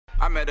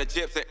met a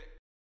gypsy.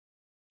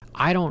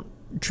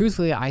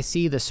 Truthfully, I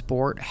see the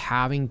sport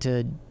having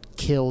to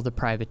kill the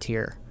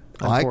privateer.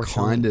 I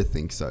kind of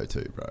think so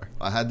too, bro.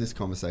 I had this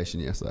conversation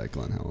yesterday at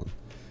Glen Helen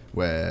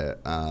where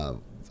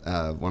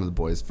one of the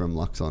boys from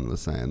Luxon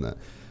was saying that,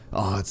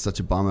 oh, it's such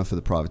a bummer for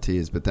the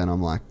privateers. But then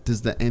I'm like,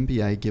 does the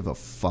NBA give a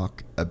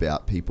fuck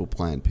about people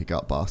playing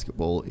pickup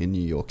basketball in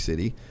New York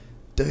City?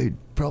 Dude,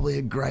 probably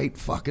a great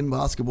fucking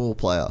basketball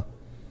player.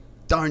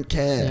 Don't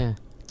care. Yeah.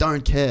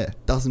 Don't care.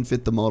 Doesn't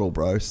fit the model,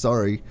 bro.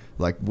 Sorry.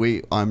 Like,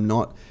 I'm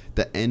not...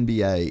 The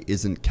NBA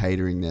isn't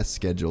catering their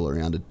schedule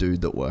around a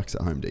dude that works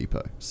at Home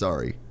Depot.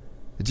 Sorry.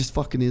 It just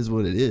fucking is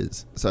what it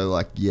is. So,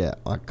 like, yeah,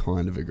 I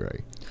kind of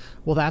agree.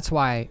 Well, that's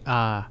why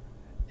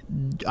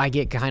I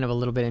get kind of a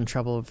little bit in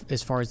trouble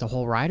as far as the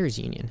whole riders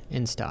union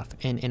and stuff.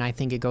 And I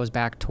think it goes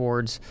back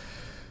towards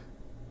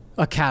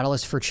a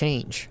catalyst for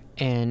change.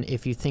 And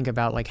if you think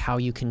about, like, how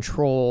you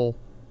control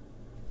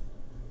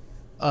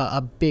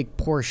a big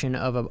portion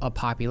of a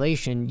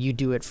population, you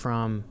do it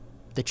from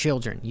the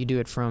children. You do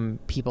it from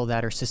people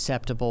that are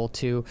susceptible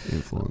to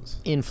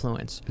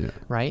influence, yeah.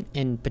 Right?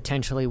 And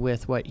potentially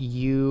with what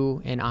you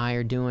and I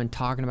are doing,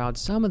 talking about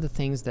some of the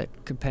things that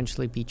could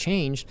potentially be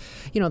changed.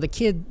 You know, the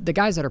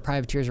guys that are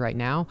privateers right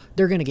now,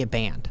 they're going to get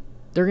banned.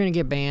 They're going to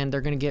get banned.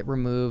 They're going to get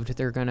removed.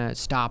 They're going to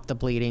stop the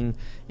bleeding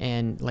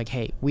and like,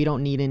 hey, we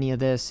don't need any of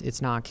this.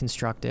 It's not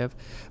constructive.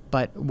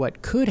 But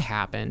what could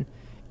happen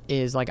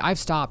is, like, I've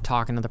stopped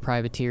talking to the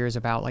privateers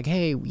about, like,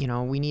 hey, you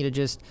know, we need to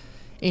just...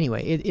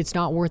 Anyway, it's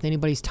not worth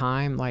anybody's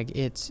time. Like,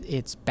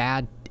 it's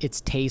bad.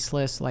 It's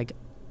tasteless. Like,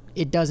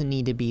 it doesn't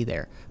need to be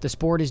there. The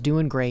sport is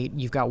doing great.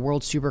 You've got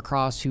World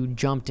Supercross who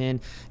jumped in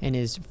and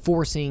is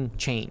forcing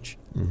change.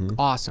 Mm-hmm.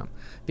 Awesome.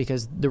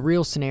 Because the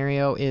real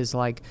scenario is,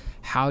 like,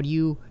 how do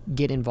you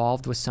get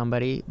involved with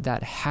somebody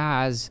that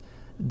has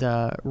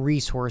the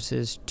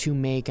resources to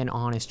make an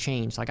honest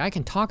change? Like, I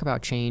can talk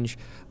about change,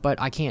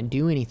 but I can't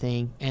do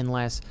anything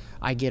unless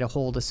I get a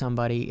hold of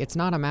somebody. It's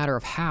not a matter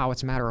of how,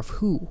 it's a matter of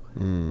who,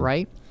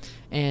 right?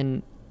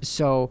 And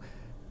so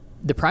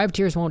the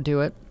privateers won't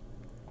do it,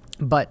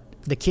 but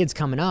the kids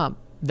coming up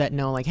that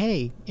know, like,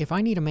 hey, if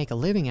I need to make a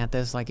living at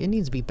this, like, it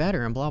needs to be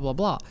better and blah, blah,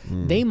 blah.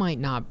 They might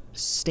not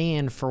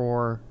stand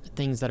for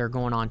things that are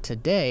going on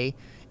today,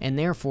 and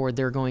therefore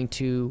they're going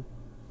to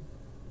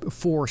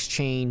force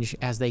change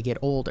as they get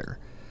older,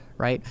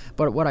 right?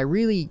 But what I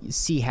really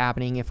see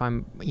happening, if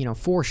I'm, you know,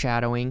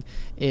 foreshadowing,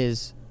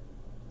 is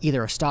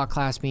either a stock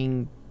class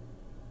being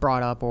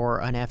brought up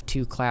or an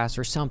F2 class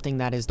or something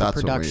that is the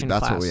production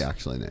class. That's what we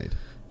actually need.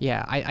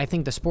 Yeah, I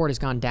think the sport has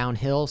gone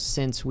downhill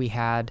since we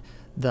had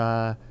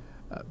the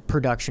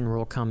production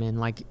rule come in,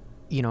 like,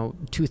 you know,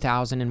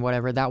 2000 and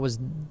whatever. That was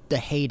the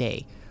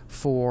heyday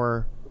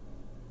for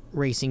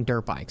racing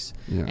dirt bikes.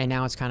 Yeah. And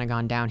now it's kind of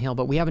gone downhill,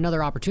 but we have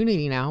another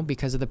opportunity now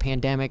because of the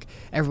pandemic.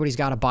 Everybody's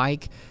got a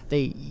bike.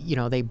 They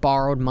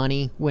borrowed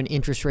money when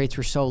interest rates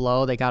were so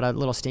low. They got a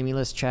little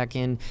stimulus check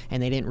in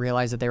and they didn't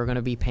realize that they were going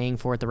to be paying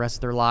for it the rest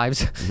of their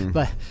lives.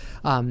 But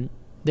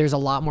there's a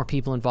lot more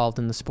people involved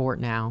in the sport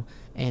now,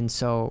 and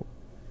so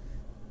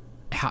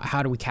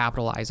how do we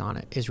capitalize on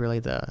it is really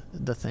the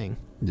thing.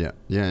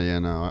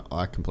 No,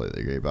 I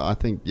completely agree. But I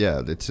think,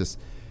 yeah, it's just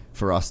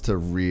for us to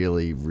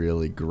really,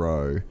 really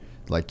grow.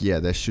 Like, yeah,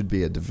 there should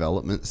be a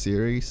development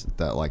series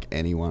that, like,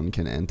 anyone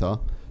can enter.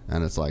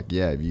 And it's like,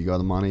 yeah, if you got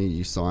the money,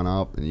 you sign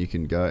up and you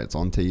can go. It's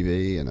on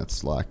TV and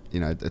it's like, you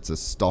know, it's a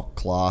stock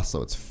class,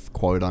 so it's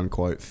quote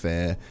unquote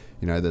fair.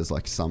 You know, there's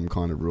like some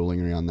kind of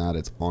ruling around that.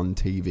 It's on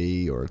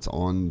TV or it's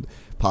on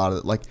part of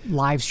it. Like,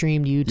 live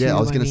streamed YouTube. Yeah, I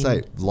was going to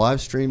say, live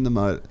stream the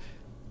moto.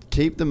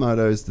 Keep the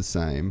motos the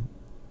same,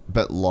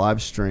 but live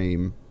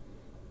stream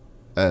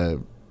a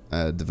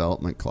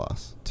development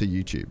class to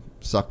YouTube.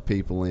 Suck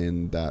people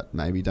in that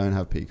maybe don't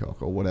have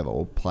Peacock or whatever,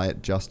 or play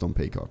it just on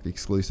Peacock,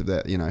 exclusive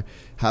there, you know,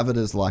 have it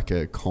as like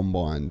a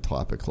combine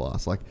type of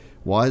class. Like,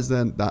 why is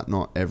that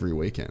not every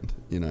weekend,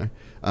 you know?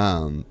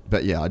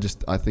 But yeah,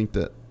 I think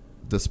that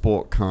the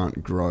sport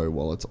can't grow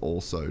while it's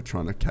also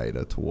trying to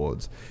cater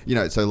towards, you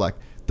know, so like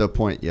the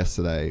point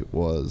yesterday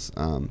was,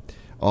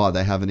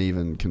 they haven't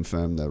even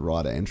confirmed the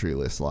rider entry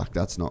list. Like,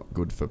 that's not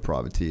good for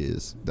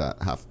privateers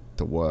that have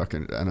to work.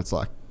 And it's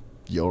like,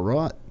 you're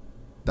right.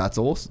 That's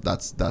awesome.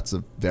 That's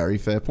a very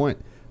fair point.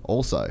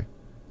 Also,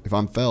 if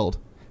I'm Feld,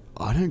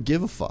 I don't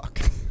give a fuck.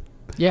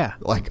 Yeah.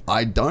 Like,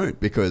 I don't,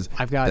 because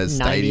I've got there's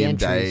 90 stadium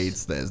entries.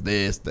 dates, there's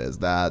this, there's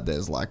that,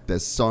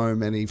 there's so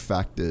many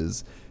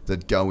factors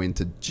that go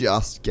into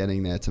just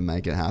getting there to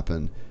make it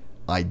happen.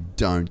 I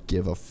don't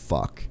give a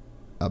fuck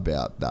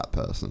about that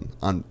person.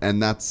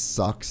 And that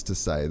sucks to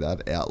say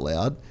that out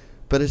loud,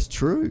 but it's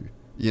true.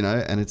 You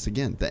know, and it's,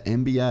 again, the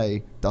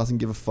NBA doesn't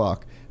give a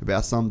fuck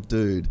about some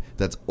dude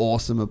that's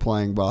awesome at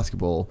playing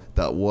basketball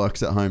that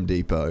works at Home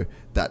Depot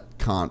that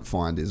can't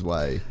find his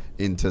way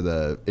into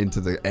the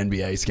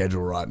NBA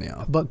schedule right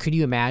now. But could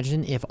you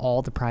imagine if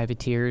all the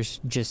privateers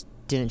just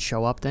didn't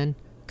show up then?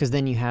 Because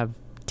then you have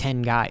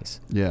 10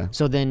 guys. Yeah.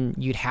 So then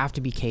you'd have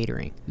to be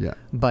catering. Yeah.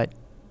 But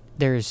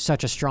there's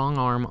such a strong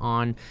arm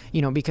on,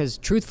 because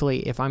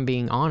truthfully, if I'm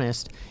being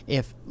honest,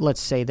 if let's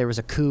say there was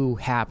a coup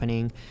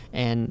happening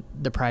and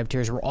the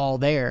privateers were all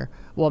there,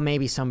 well,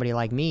 maybe somebody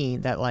like me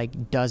that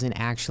like doesn't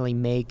actually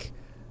make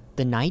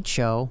the night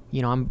show,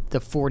 I'm the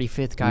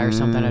 45th guy or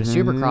something at a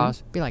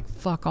Supercross, be like,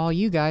 fuck all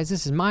you guys,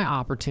 this is my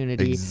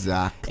opportunity.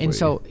 Exactly. And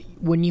so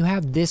when you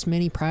have this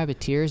many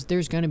privateers,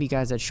 there's going to be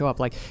guys that show up.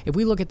 Like if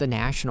we look at the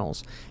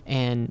Nationals,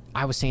 and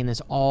I was saying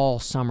this all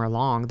summer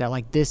long, that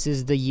like this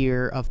is the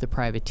year of the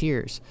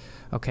privateers.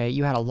 Okay,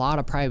 you had a lot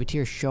of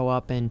privateers show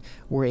up and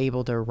were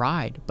able to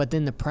ride. But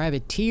then the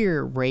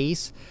privateer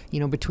race,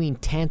 between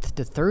 10th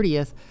to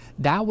 30th,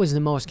 that was the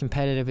most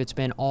competitive it's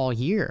been all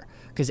year,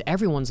 because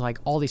everyone's like,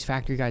 all these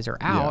factory guys are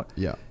out.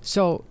 Yeah.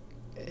 So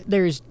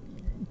there's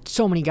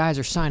so many guys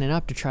are signing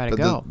up to try to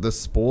go. The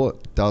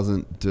sport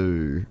doesn't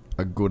do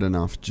a good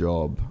enough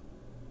job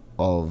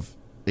of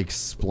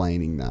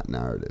explaining that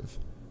narrative.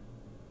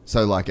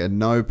 So like at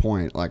no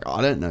point, like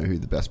I don't know who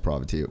the best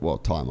privateer, well,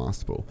 Ty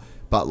Masterpool,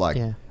 but like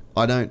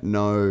I don't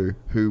know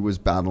who was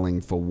battling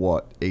for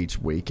what each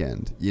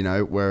weekend,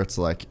 where it's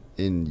like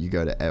you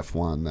go to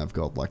F1, they've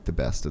got like the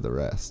best of the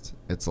rest.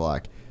 It's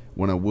like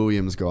when a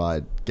Williams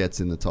guy gets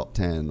in the top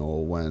 10,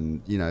 or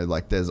when,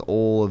 like there's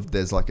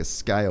like a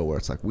scale where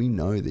it's like, we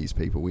know these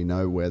people, we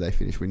know where they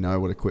finish, we know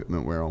what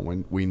equipment we're on,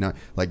 when we know,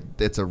 like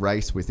it's a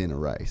race within a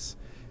race.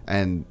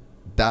 And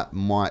that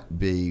might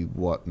be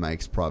what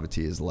makes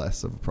privateers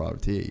less of a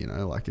privateer,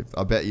 like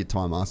I bet you Ty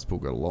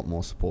Masterpool got a lot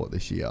more support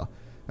this year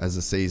as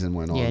the season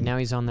went on. Yeah, now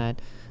he's on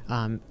that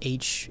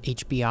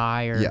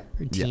HBI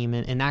team,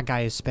 and that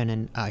guy is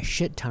spending a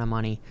shit ton of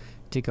money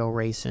to go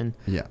racing.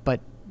 Yeah.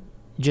 But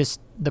just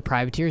the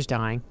privateers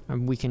dying,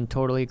 we can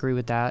totally agree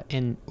with that.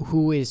 And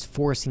who is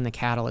forcing the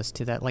catalyst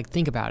to that? Like,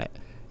 think about it.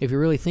 If you're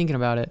really thinking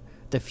about it,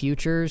 the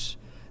futures,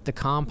 the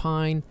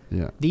Compine,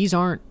 these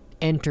aren't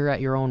enter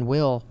at your own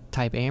will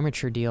type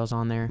amateur deals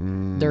on there.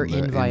 They're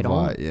invite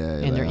on,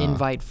 and they're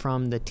invite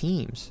from the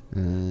teams,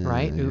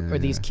 right? Or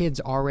these kids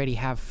already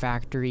have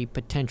factory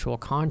potential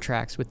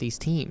contracts with these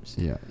teams.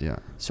 Yeah.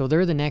 So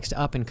they're the next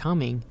up and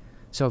coming.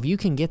 So if you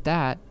can get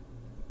that,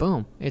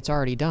 boom, it's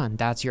already done.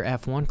 That's your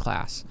F1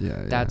 class.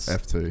 That's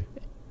F2.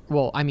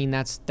 Well, I mean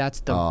that's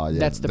the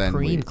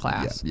preem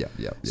class. Yeah.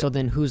 So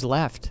then who's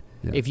left?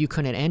 If you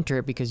couldn't enter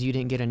it because you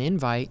didn't get an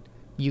invite,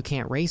 you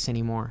can't race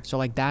anymore. So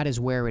like that is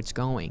where it's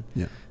going.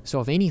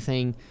 So if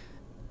anything,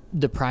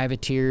 the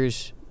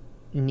privateers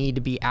need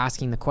to be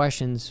asking the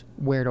questions,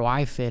 where do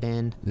I fit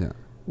in?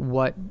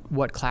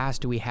 What class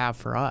do we have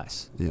for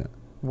us?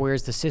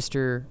 Where's the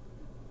sister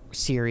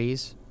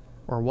series,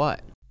 or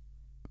what?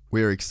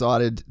 We're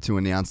excited to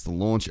announce the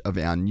launch of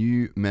our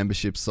new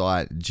membership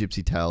site,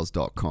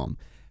 gypsytales.com,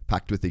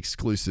 packed with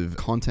exclusive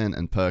content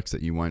and perks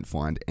that you won't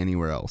find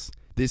anywhere else.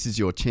 This is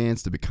your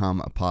chance to become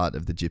a part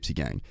of the Gypsy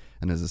Gang.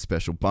 And as a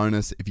special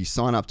bonus, if you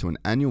sign up to an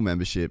annual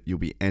membership, you'll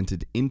be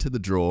entered into the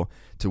draw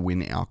to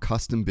win our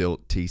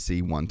custom-built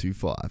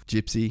TC125.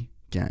 Gypsy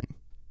Gang.